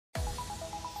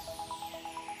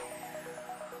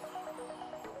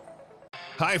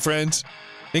Hi friends!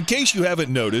 In case you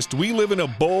haven't noticed, we live in a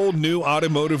bold new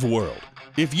automotive world.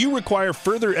 If you require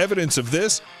further evidence of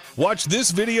this, watch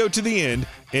this video to the end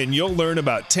and you'll learn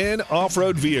about 10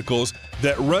 off-road vehicles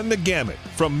that run the gamut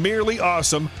from merely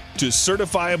awesome to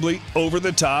certifiably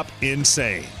over-the-top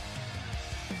insane.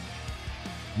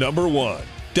 Number 1.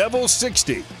 Devel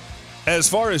 60. As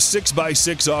far as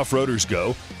 6x6 off-roaders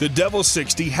go, the Devel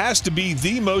 60 has to be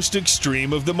the most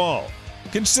extreme of them all.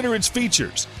 Consider its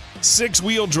features: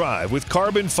 6-wheel drive with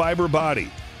carbon fiber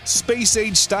body,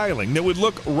 space-age styling that would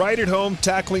look right at home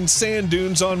tackling sand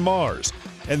dunes on Mars.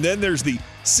 And then there's the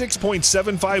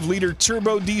 6.75-liter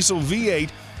turbo diesel V8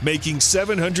 making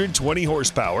 720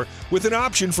 horsepower with an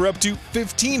option for up to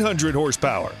 1,500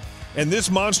 horsepower. And this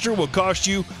monster will cost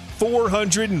you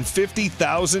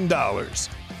 $450,000.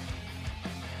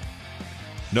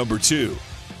 Number 2.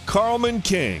 Karlmann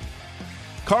King.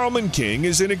 Karlmann King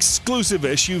is an exclusive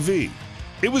SUV.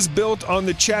 It was built on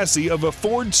the chassis of a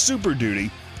Ford Super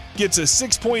Duty, gets a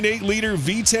 6.8-liter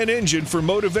V10 engine for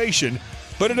motivation,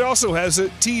 but it also has a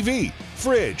TV,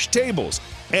 fridge, tables,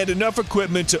 and enough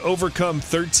equipment to overcome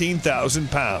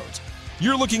 13,000 pounds.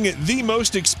 You're looking at the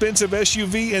most expensive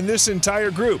SUV in this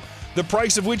entire group, the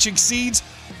price of which exceeds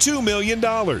 $2 million.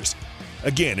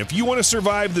 Again, if you want to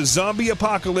survive the zombie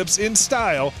apocalypse in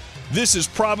style, this is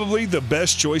probably the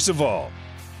best choice of all.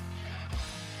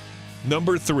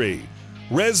 Number 3.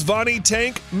 Rezvani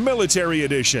Tank Military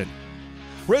Edition.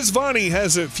 Rezvani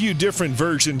has a few different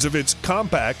versions of its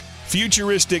compact,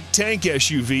 futuristic tank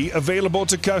SUV available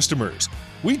to customers.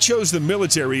 We chose the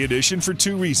Military Edition for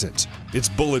 2 reasons. It's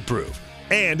bulletproof,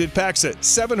 and it packs a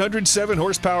 707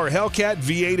 horsepower Hellcat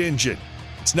V8 engine.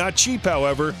 It's not cheap,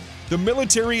 however. The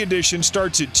Military Edition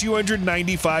starts at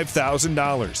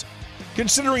 $295,000.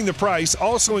 Considering the price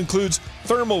also includes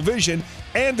thermal vision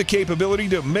and the capability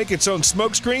to make its own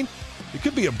smokescreen, it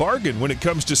could be a bargain when it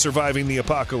comes to surviving the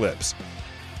apocalypse.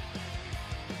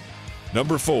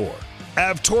 Number 4.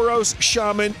 Avtoros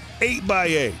Shaman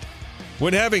 8x8.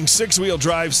 When having 6-wheel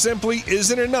drive simply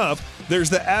isn't enough, there's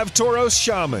the Avtoros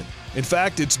Shaman. In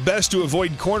fact, it's best to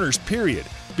avoid corners, period,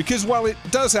 because while it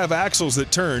does have axles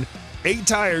that turn, 8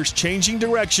 tires changing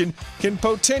direction can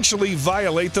potentially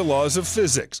violate the laws of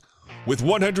physics. With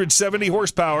 170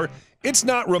 horsepower, it's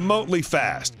not remotely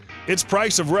fast. Its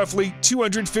price of roughly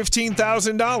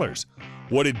 $215,000.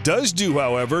 What it does do,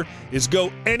 however, is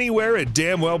go anywhere it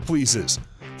damn well pleases.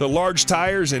 The large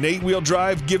tires and 8-wheel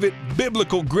drive give it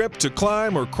biblical grip to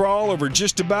climb or crawl over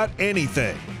just about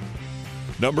anything.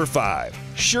 Number 5.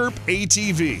 SHERP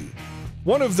ATV.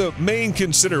 One of the main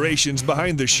considerations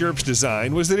behind the SHERP's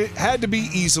design was that it had to be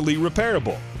easily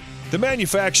repairable. The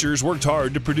manufacturers worked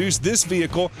hard to produce this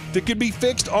vehicle that could be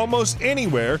fixed almost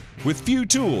anywhere with few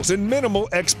tools and minimal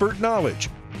expert knowledge.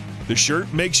 The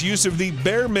SHERP makes use of the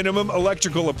bare minimum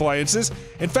electrical appliances.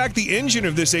 In fact, the engine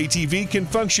of this ATV can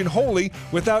function wholly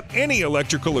without any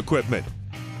electrical equipment.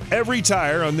 Every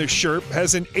tire on this SHERP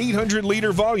has an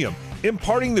 800-liter volume,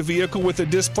 imparting the vehicle with a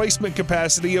displacement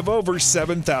capacity of over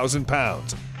 7,000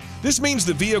 pounds. This means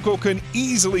the vehicle can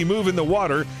easily move in the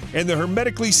water and the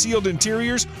hermetically sealed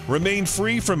interiors remain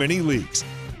free from any leaks.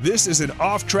 This is an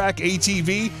off-track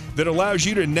ATV that allows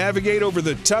you to navigate over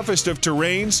the toughest of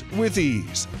terrains with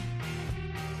ease.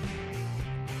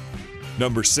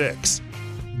 Number 6.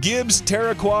 GIBBS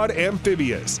TERRAQUAD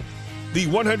Amphibious. The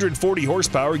 140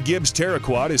 horsepower GIBBS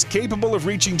TERRAQUAD is capable of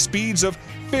reaching speeds of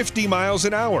 50 miles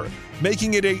an hour,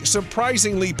 making it a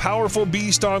surprisingly powerful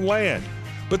beast on land.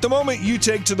 But the moment you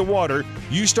take to the water,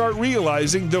 you start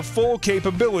realizing the full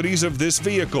capabilities of this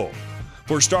vehicle.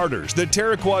 For starters, the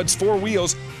TERRAQUAD's 4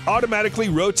 wheels automatically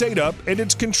rotate up and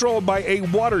it's controlled by a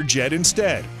water jet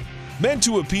instead. Meant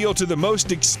to appeal to the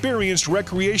most experienced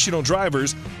recreational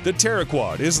drivers, the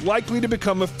TERRAQUAD is likely to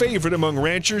become a favorite among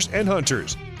ranchers and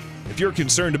hunters. If you're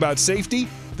concerned about safety,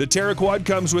 the TERRAQUAD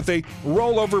comes with a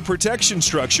rollover protection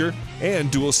structure and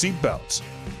dual seat belts.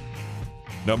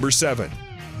 Number 7.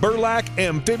 BURLAK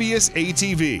Amphibious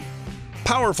ATV.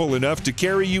 Powerful enough to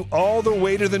carry you all the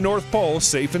way to the North Pole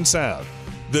safe and sound.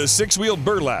 The 6-wheeled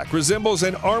BURLAK resembles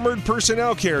an armored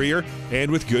personnel carrier,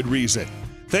 and with good reason.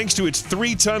 Thanks to its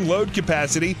 3-ton load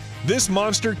capacity, this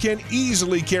monster can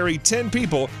easily carry 10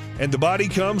 people, and the body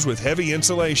comes with heavy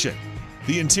insulation.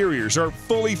 The interiors are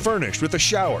fully furnished with a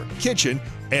shower, kitchen,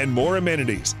 and more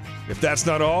amenities. If that's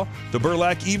not all, the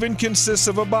BURLAK even consists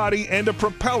of a body and a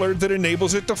propeller that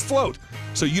enables it to float,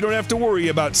 so you don't have to worry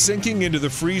about sinking into the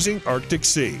freezing Arctic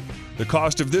Sea. The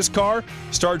cost of this car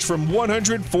starts from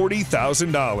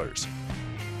 $140,000.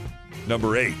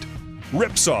 Number 8.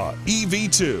 RIPSAW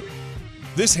EV2.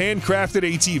 This handcrafted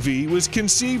ATV was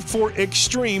conceived for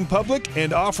extreme public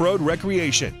and off-road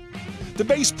recreation. The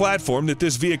base platform that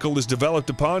this vehicle is developed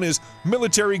upon is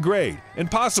military grade and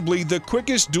possibly the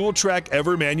quickest dual track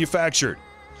ever manufactured.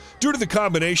 Due to the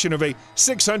combination of a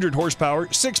 600 horsepower,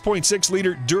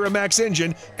 6.6-liter Duramax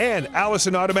engine and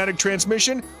Allison automatic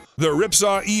transmission, the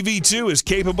RIPSAW EV2 is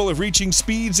capable of reaching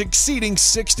speeds exceeding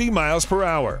 60 miles per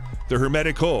hour. The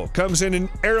hermetic hull comes in an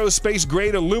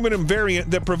aerospace-grade aluminum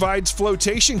variant that provides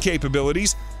flotation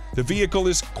capabilities. The vehicle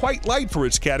is quite light for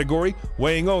its category,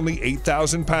 weighing only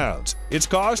 8,000 pounds. Its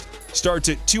cost starts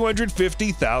at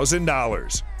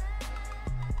 $250,000.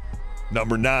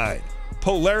 Number 9.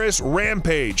 Polaris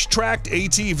Rampage Tracked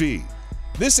ATV.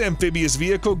 This amphibious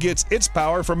vehicle gets its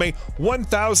power from a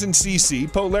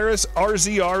 1,000cc Polaris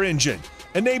RZR engine,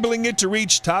 enabling it to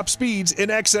reach top speeds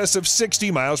in excess of 60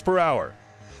 miles per hour.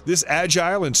 This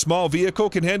agile and small vehicle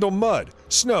can handle mud,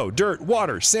 snow, dirt,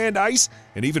 water, sand, ice,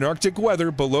 and even Arctic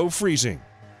weather below freezing.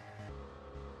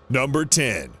 Number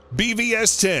 10.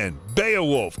 BVS-10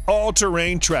 BEOWULF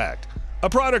All-Terrain Tracked. A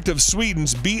product of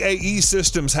Sweden's BAE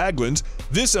Systems Hägglunds,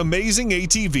 this amazing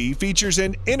ATV features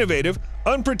an innovative,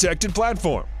 unprotected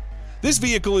platform. This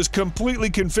vehicle is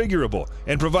completely configurable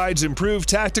and provides improved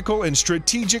tactical and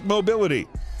strategic mobility.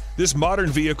 This modern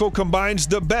vehicle combines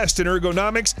the best in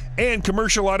ergonomics and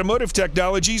commercial automotive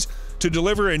technologies to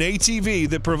deliver an ATV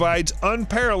that provides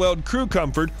unparalleled crew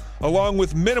comfort along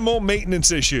with minimal maintenance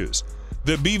issues.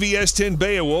 The BVS-10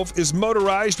 BEOWULF is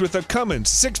motorized with a Cummins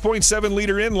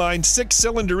 6.7-liter inline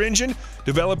 6-cylinder engine,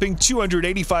 developing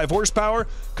 285 horsepower,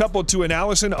 coupled to an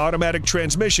Allison automatic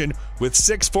transmission with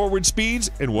 6 forward speeds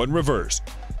and 1 reverse.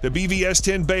 The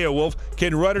BVS-10 BEOWULF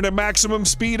can run at a maximum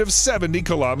speed of 70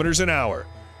 kilometers an hour.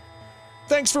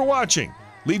 Thanks for watching.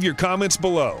 Leave your comments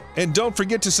below, and don't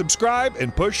forget to subscribe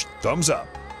and push thumbs up.